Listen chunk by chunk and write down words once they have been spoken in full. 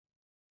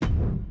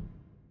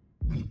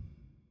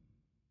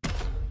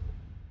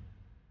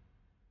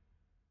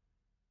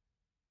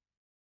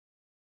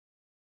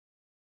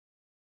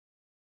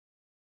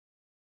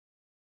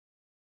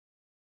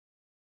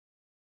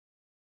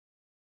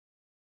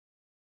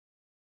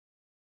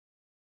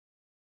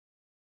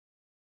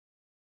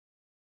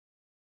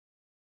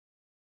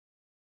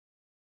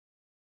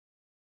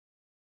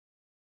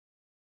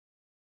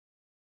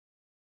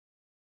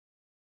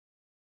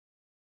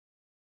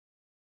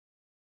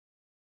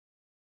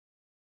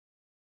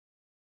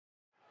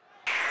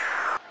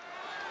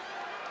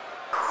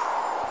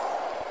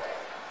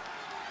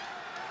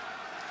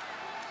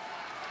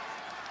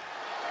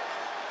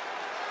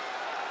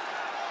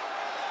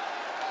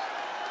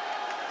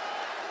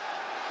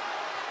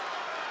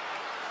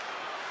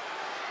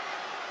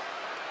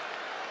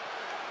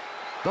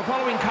The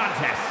following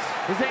contest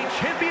is a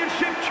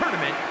championship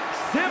tournament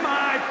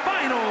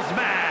semi-finals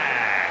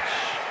match.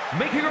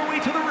 Making her way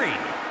to the ring,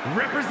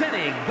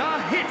 representing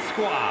the Hit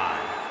Squad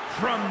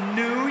from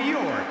New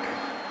York,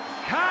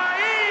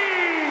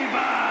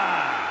 Kaiva.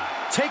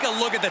 Take a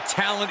look at the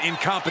talent in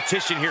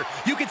competition here.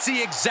 You can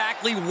see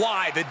exactly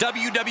why the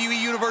WWE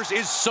Universe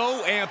is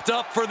so amped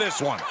up for this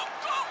one.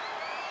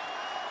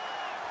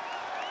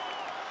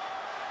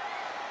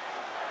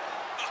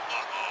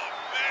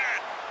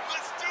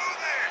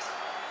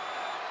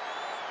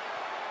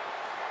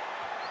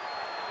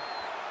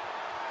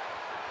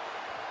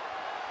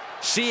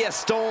 She has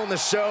stolen the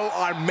show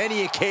on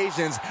many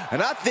occasions,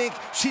 and I think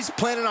she's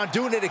planning on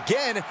doing it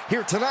again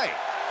here tonight.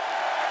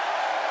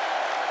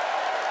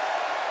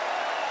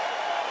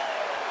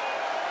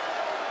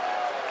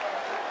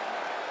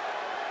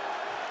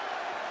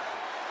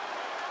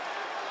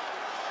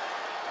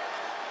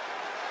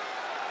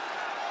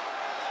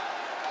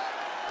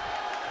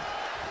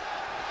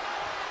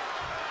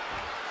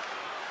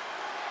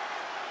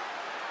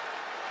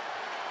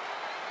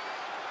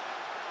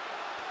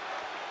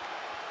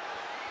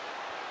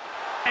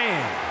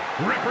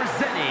 And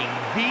representing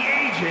the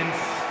agents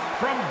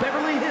from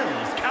Beverly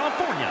Hills,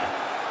 California,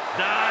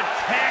 the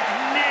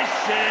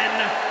Technician,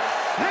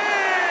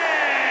 Sam!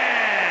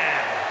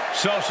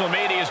 Social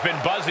media has been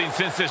buzzing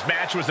since this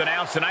match was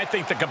announced, and I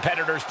think the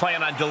competitors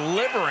plan on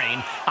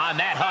delivering on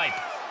that hype.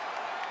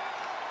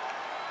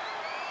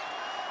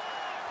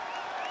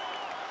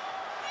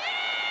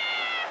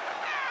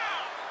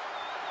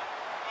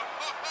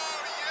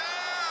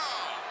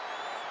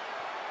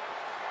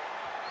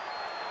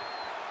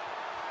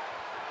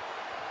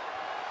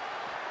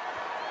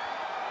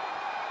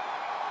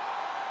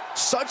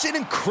 Such an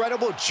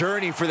incredible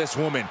journey for this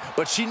woman,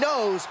 but she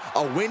knows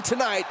a win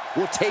tonight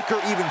will take her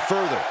even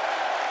further.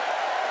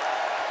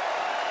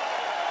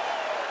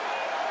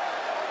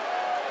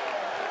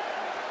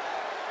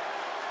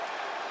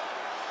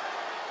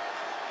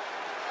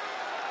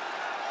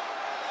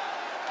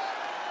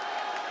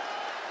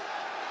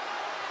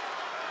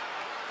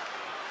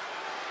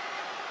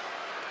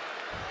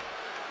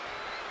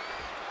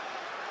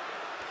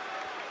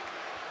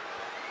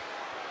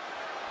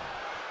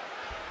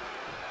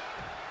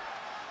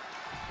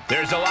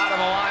 There's a lot on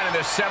the line in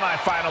this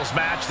semifinals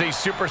match. These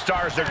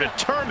superstars are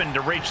determined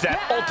to reach that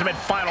ultimate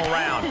final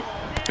round.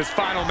 This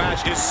final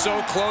match is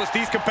so close,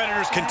 these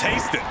competitors can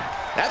taste it.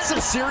 That's some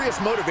serious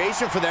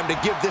motivation for them to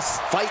give this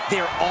fight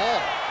their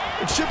all.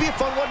 It should be a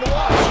fun one to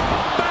watch.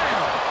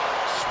 Bam!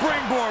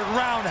 Springboard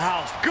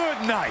roundhouse, good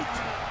night.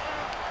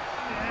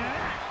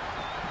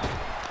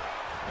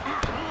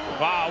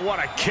 Wow,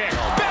 what a kick.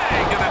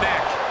 Bang to the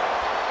neck.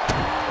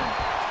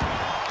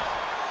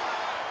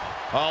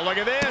 Oh, look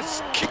at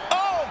this.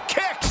 Oh,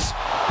 kicks.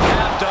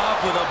 Capped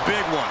off with a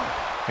big one.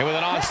 And with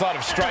an onslaught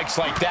of strikes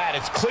like that,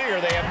 it's clear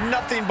they have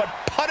nothing but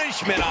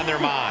punishment on their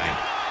mind.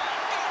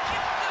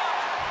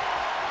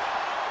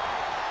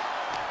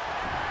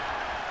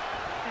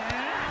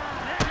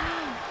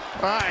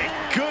 My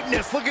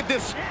goodness, look at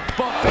this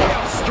buffet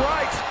of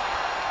strikes.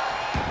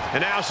 And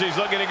now she's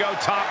looking to go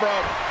top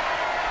rope.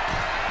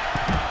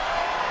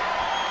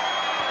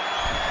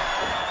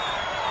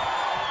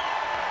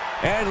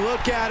 And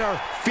look at her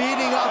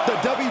feeding off the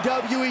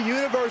WWE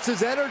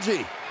Universe's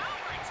energy.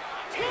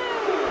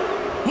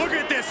 Look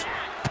at this.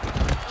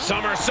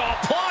 Somersault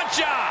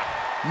plancha.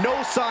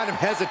 No sign of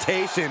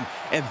hesitation,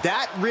 and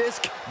that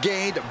risk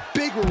gained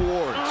big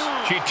rewards.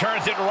 She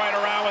turns it right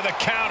around with a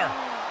counter.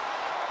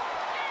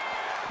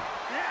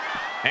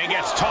 And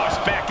gets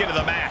tossed back into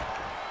the mat.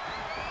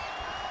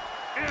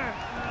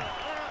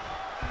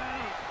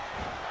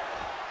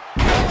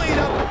 Belly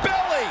to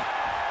belly.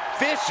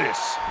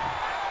 Vicious.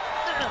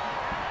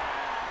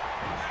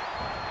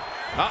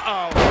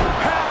 Uh-oh.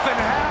 Half and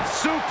half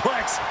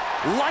suplex.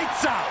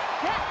 Lights out.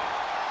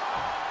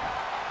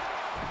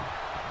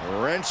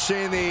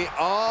 Wrenching the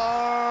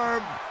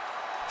arm.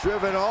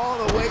 Driven all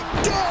the way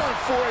down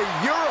for a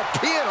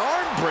European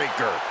arm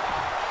breaker.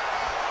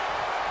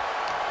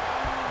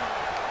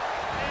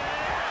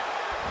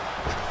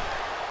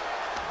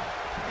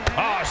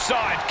 Oh,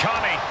 saw it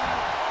coming.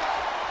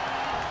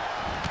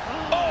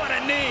 Oh, and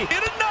a knee.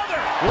 And another.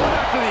 One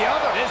after the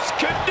other. This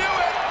could do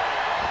it.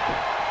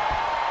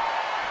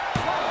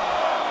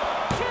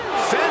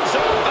 Sends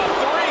off the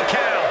 3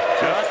 count.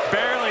 Just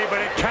barely, but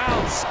it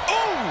counts.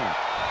 Ooh.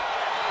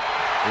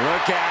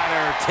 Look at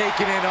her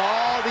taking in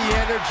all the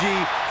energy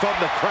from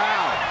the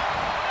crowd.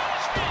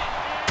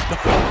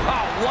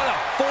 Oh, what a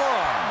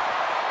forearm.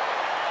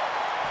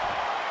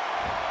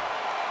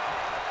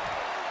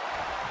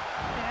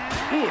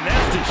 Ooh,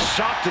 nasty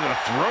shot to the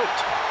throat.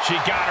 She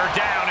got her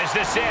down. Is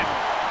this it?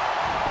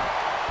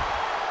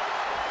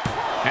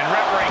 And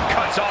referee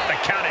cuts off the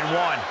count in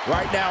 1.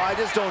 Right now, I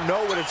just don't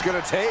know what it's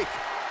going to take.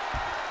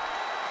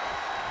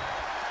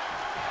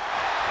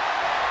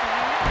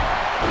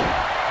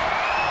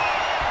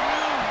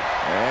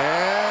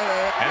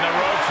 And the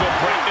ropes will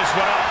break this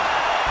one up.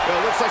 Well,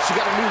 it looks like she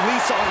got a new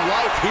lease on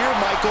life here,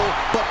 Michael.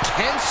 But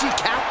can she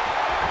cap?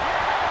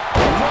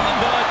 From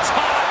the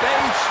top. A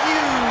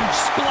huge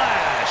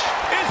splash.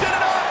 Is it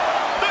enough?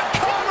 The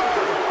cover!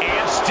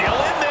 And still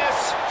in this.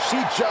 She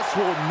just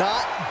will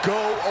not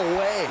go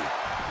away.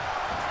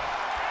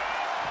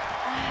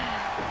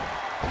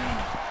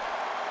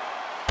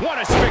 What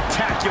a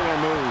spectacular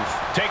move.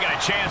 Taking a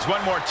chance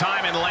one more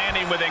time and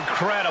landing with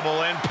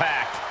incredible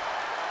impact.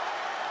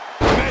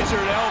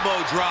 Measured elbow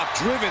drop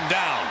driven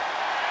down.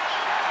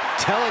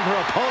 Telling her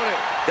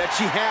opponent that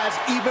she has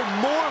even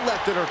more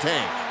left in her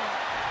tank.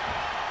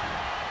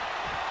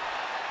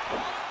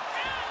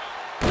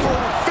 For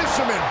a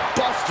fisherman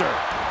buster.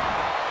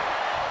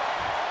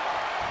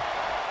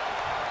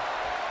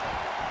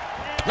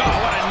 Oh,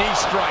 what a knee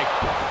strike.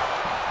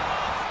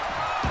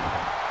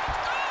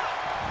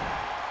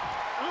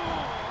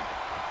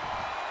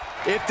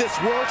 If this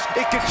works,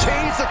 it could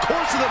change the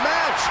course of the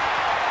match.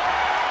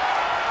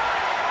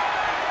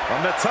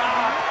 From the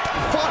top,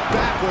 fought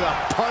back with a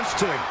punch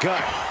to the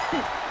gut.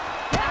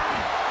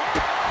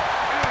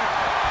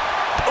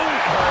 Ooh,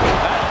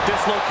 that'll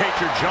dislocate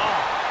your jaw.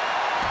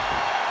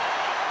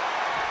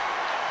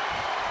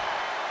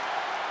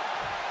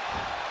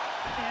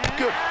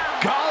 Good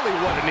golly,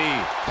 what a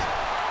knee.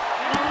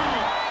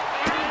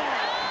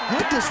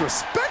 How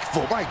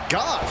disrespectful, my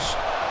gosh.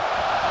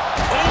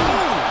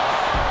 Ooh.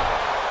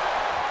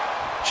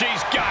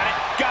 She's got it.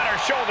 Got her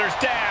shoulders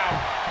down.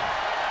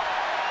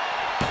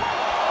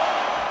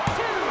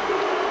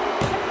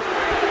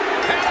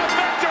 And a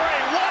victory.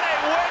 What a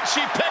win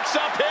she picks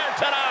up here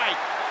tonight.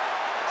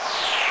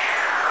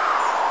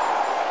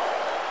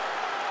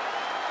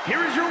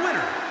 Here is your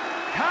winner,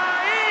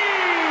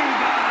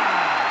 Kaiva.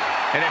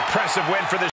 An impressive win for the